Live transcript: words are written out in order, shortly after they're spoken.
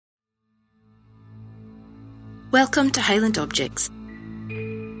Welcome to Highland Objects,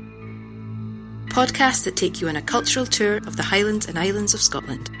 podcasts that take you on a cultural tour of the Highlands and Islands of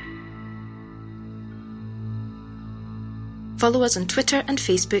Scotland. Follow us on Twitter and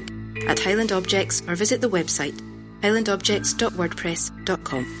Facebook at Highland Objects or visit the website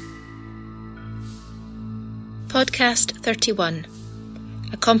highlandobjects.wordpress.com. Podcast 31,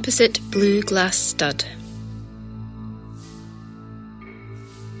 a composite blue glass stud.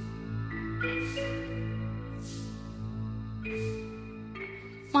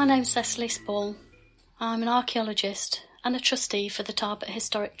 My name's Cecily Spall. I'm an archaeologist and a trustee for the Tarbert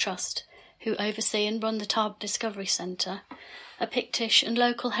Historic Trust, who oversee and run the Tarbert Discovery Centre, a Pictish and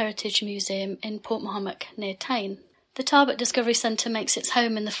local heritage museum in Portmahomack near Tain. The Tarbert Discovery Centre makes its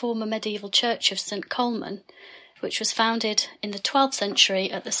home in the former medieval church of St Colman, which was founded in the 12th century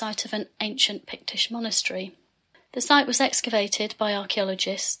at the site of an ancient Pictish monastery. The site was excavated by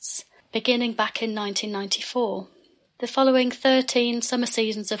archaeologists beginning back in 1994. The following 13 summer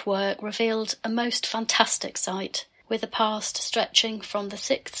seasons of work revealed a most fantastic site, with a past stretching from the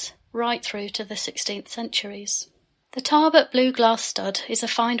 6th right through to the 16th centuries. The Tarbert Blue Glass Stud is a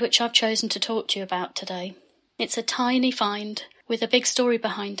find which I've chosen to talk to you about today. It's a tiny find with a big story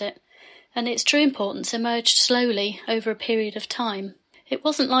behind it, and its true importance emerged slowly over a period of time. It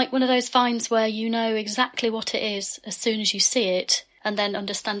wasn't like one of those finds where you know exactly what it is as soon as you see it, and then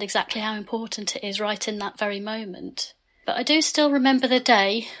understand exactly how important it is right in that very moment. But I do still remember the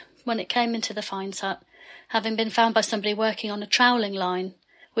day when it came into the finds hut, having been found by somebody working on a troweling line,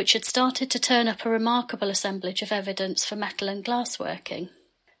 which had started to turn up a remarkable assemblage of evidence for metal and glass working.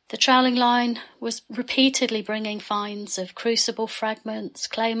 The troweling line was repeatedly bringing finds of crucible fragments,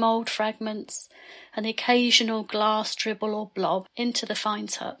 clay mould fragments, and the occasional glass dribble or blob into the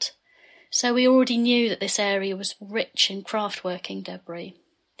finds hut. So we already knew that this area was rich in craft-working debris.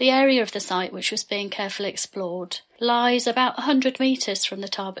 The area of the site, which was being carefully explored, lies about 100 metres from the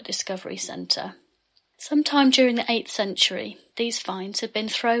Tarbert Discovery Centre. Sometime during the 8th century, these finds had been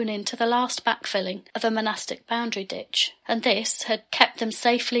thrown into the last backfilling of a monastic boundary ditch, and this had kept them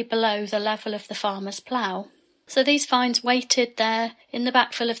safely below the level of the farmer's plough. So these finds waited there in the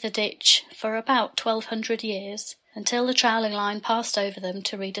backfill of the ditch for about 1200 years, until the troweling line passed over them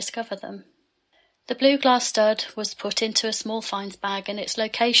to rediscover them. The blue glass stud was put into a small finds bag and its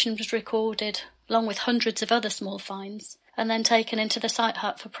location was recorded, along with hundreds of other small finds, and then taken into the site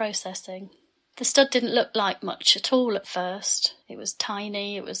hut for processing. The stud didn't look like much at all at first. It was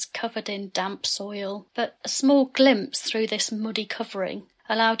tiny, it was covered in damp soil, but a small glimpse through this muddy covering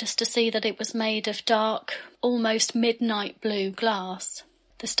allowed us to see that it was made of dark, almost midnight blue glass.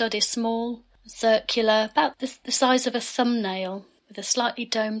 The stud is small, circular, about the size of a thumbnail, with a slightly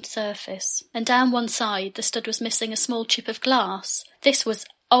domed surface, and down one side the stud was missing a small chip of glass. This was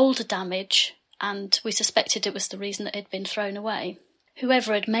older damage, and we suspected it was the reason that it had been thrown away.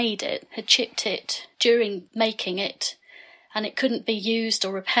 Whoever had made it had chipped it during making it, and it couldn't be used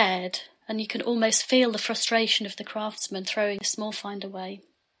or repaired, and you can almost feel the frustration of the craftsman throwing a small find away.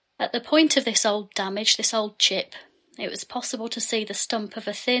 At the point of this old damage, this old chip, it was possible to see the stump of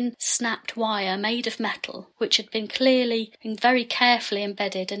a thin, snapped wire made of metal, which had been clearly and very carefully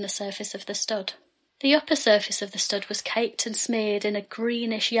embedded in the surface of the stud. The upper surface of the stud was caked and smeared in a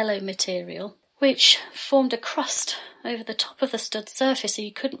greenish-yellow material, which formed a crust over the top of the stud's surface so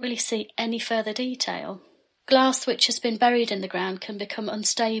you couldn't really see any further detail. Glass which has been buried in the ground can become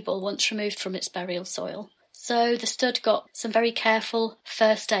unstable once removed from its burial soil. So the stud got some very careful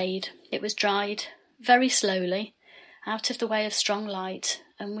first aid. It was dried very slowly, out of the way of strong light,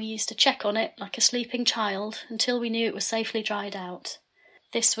 and we used to check on it like a sleeping child until we knew it was safely dried out.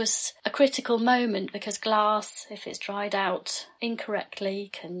 This was a critical moment because glass, if it's dried out incorrectly,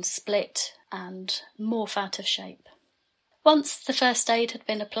 can split and morph out of shape. Once the first aid had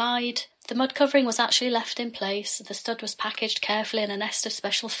been applied, the mud covering was actually left in place. The stud was packaged carefully in a nest of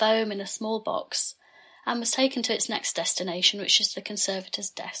special foam in a small box and was taken to its next destination, which is the conservator's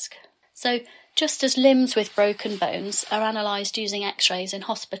desk. So, just as limbs with broken bones are analysed using x-rays in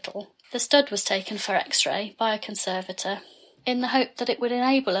hospital, the stud was taken for x-ray by a conservator in the hope that it would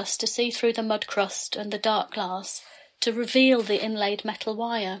enable us to see through the mud crust and the dark glass to reveal the inlaid metal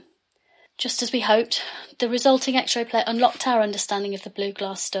wire. Just as we hoped, the resulting x-ray plate unlocked our understanding of the blue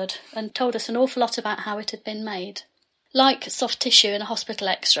glass stud and told us an awful lot about how it had been made. Like soft tissue in a hospital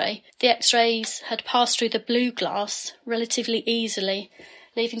x-ray, the x-rays had passed through the blue glass relatively easily,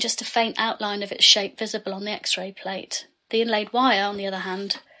 leaving just a faint outline of its shape visible on the x-ray plate. The inlaid wire, on the other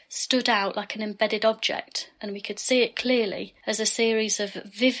hand, stood out like an embedded object, and we could see it clearly as a series of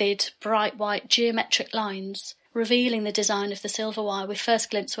vivid, bright white geometric lines, revealing the design of the silver wire we first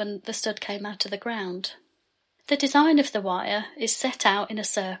glimpsed when the stud came out of the ground. The design of the wire is set out in a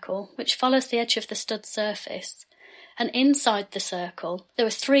circle which follows the edge of the stud surface, and inside the circle there are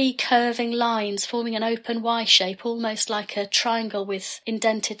 3 curving lines forming an open Y shape, almost like a triangle with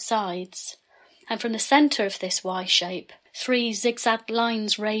indented sides. And from the centre of this Y shape, 3 zigzag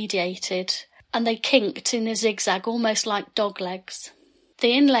lines radiated, and they kinked in a zigzag almost like dog legs.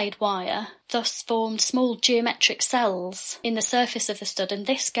 The inlaid wire thus formed small geometric cells in the surface of the stud, and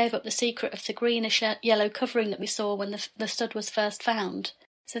this gave up the secret of the greenish-yellow covering that we saw when the stud was first found.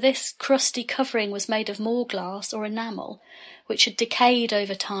 So this crusty covering was made of moorglass or enamel, which had decayed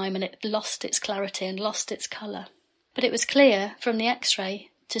over time and it lost its clarity and lost its colour. But it was clear from the X-ray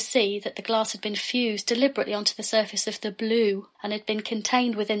to see that the glass had been fused deliberately onto the surface of the blue and had been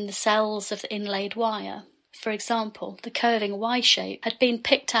contained within the cells of the inlaid wire. For example, the curving Y shape had been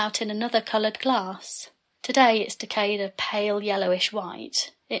picked out in another coloured glass. Today it's decayed a pale yellowish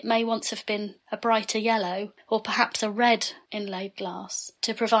white. It may once have been a brighter yellow or perhaps a red inlaid glass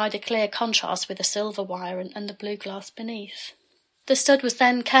to provide a clear contrast with the silver wire and the blue glass beneath. The stud was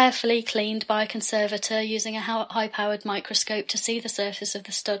then carefully cleaned by a conservator using a high-powered microscope to see the surface of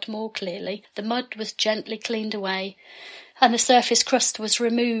the stud more clearly. The mud was gently cleaned away, and the surface crust was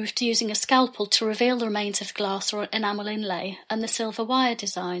removed using a scalpel to reveal the remains of glass or enamel inlay and the silver wire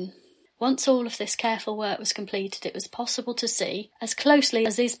design. Once all of this careful work was completed, it was possible to see, as closely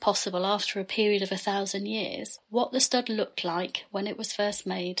as is possible after a period of 1,000 years, what the stud looked like when it was first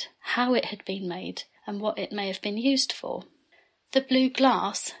made, how it had been made, and what it may have been used for. The blue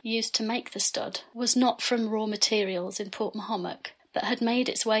glass used to make the stud was not from raw materials in Port Mahomet, but had made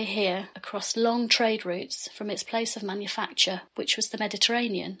its way here across long trade routes from its place of manufacture, which was the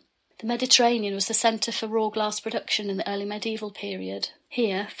Mediterranean. The Mediterranean was the centre for raw glass production in the early medieval period.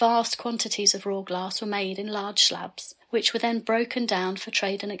 Here, vast quantities of raw glass were made in large slabs, which were then broken down for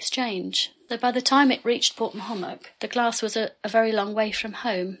trade and exchange. So by the time it reached Port Mahomet, the glass was a very long way from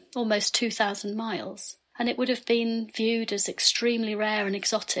home, almost 2,000 miles, and it would have been viewed as extremely rare and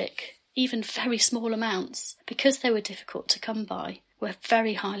exotic. Even very small amounts, because they were difficult to come by, were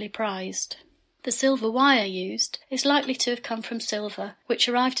very highly prized. The silver wire used is likely to have come from silver, which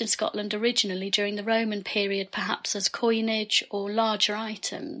arrived in Scotland originally during the Roman period, perhaps as coinage or larger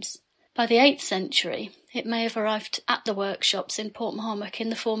items. By the 8th century, it may have arrived at the workshops in Port Mahomet in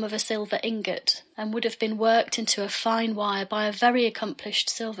the form of a silver ingot, and would have been worked into a fine wire by a very accomplished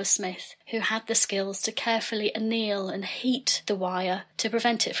silversmith who had the skills to carefully anneal and heat the wire to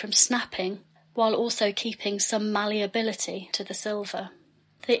prevent it from snapping, while also keeping some malleability to the silver.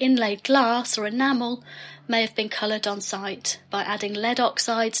 The inlaid glass or enamel may have been coloured on site by adding lead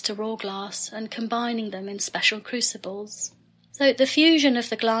oxides to raw glass and combining them in special crucibles. So the fusion of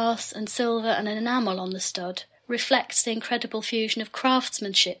the glass and silver and enamel on the stud reflects the incredible fusion of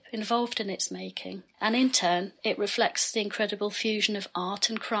craftsmanship involved in its making, and in turn it reflects the incredible fusion of art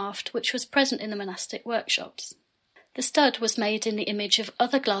and craft which was present in the monastic workshops. The stud was made in the image of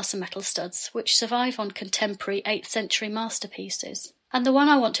other glass and metal studs which survive on contemporary 8th century masterpieces. And the one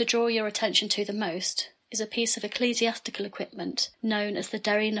I want to draw your attention to the most is a piece of ecclesiastical equipment known as the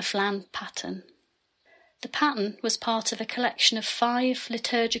Derry na Flan pattern. The pattern was part of a collection of 5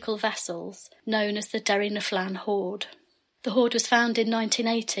 liturgical vessels known as the Derry na Flan hoard. The hoard was found in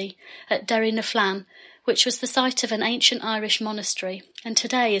 1980 at Derry na Flan, which was the site of an ancient Irish monastery and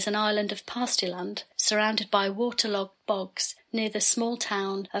today is an island of pastureland surrounded by waterlogged bogs near the small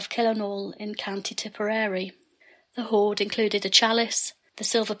town of Killanall in County Tipperary. The hoard included a chalice, the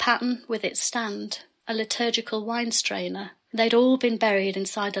silver pattern with its stand, a liturgical wine strainer. They'd all been buried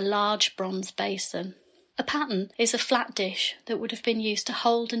inside a large bronze basin. A pattern is a flat dish that would have been used to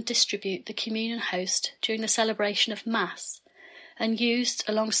hold and distribute the communion host during the celebration of Mass, and used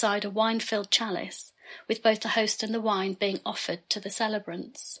alongside a wine-filled chalice, with both the host and the wine being offered to the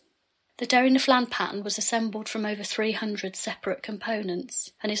celebrants. The Derry na Flan pattern was assembled from over 300 separate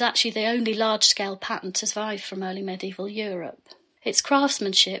components, and is actually the only large-scale pattern to survive from early medieval Europe. Its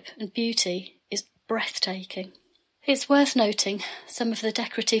craftsmanship and beauty is breathtaking. It's worth noting some of the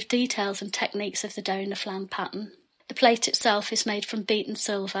decorative details and techniques of the Derry na Flan pattern. The plate itself is made from beaten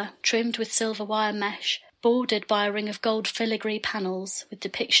silver, trimmed with silver wire mesh, bordered by a ring of gold filigree panels with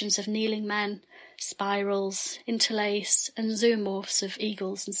depictions of kneeling men, spirals, interlace, and zoomorphs of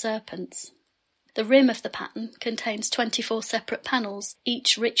eagles and serpents. The rim of the pattern contains 24 separate panels,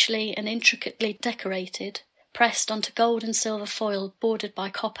 each richly and intricately decorated, pressed onto gold and silver foil bordered by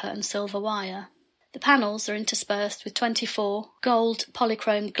copper and silver wire. The panels are interspersed with 24 gold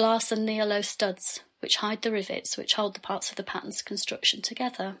polychrome glass and Neolo studs, which hide the rivets which hold the parts of the pattern's construction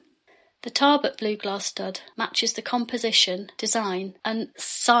together. The Tarbert blue glass stud matches the composition, design and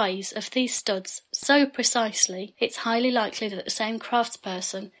size of these studs so precisely it's highly likely that the same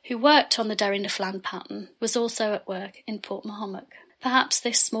craftsperson who worked on the Derry na Flan pattern was also at work in Port Mahomet. Perhaps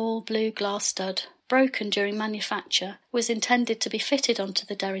this small blue glass stud, broken during manufacture, was intended to be fitted onto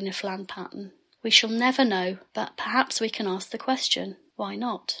the Derry na Flan pattern. We shall never know, but perhaps we can ask the question, why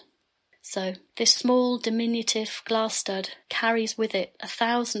not? So, this small, diminutive glass stud carries with it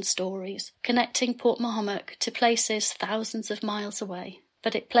 1,000 stories, connecting Port Mahomet to places thousands of miles away.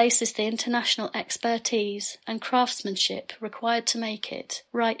 But it places the international expertise and craftsmanship required to make it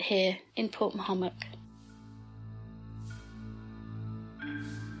right here in Port Mahomet.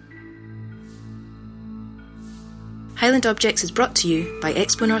 Highland Objects is brought to you by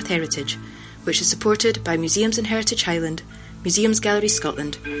Expo North Heritage, which is supported by Museums and Heritage Highland, Museums Galleries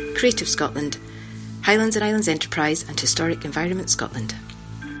Scotland, Creative Scotland, Highlands and Islands Enterprise and Historic Environment Scotland.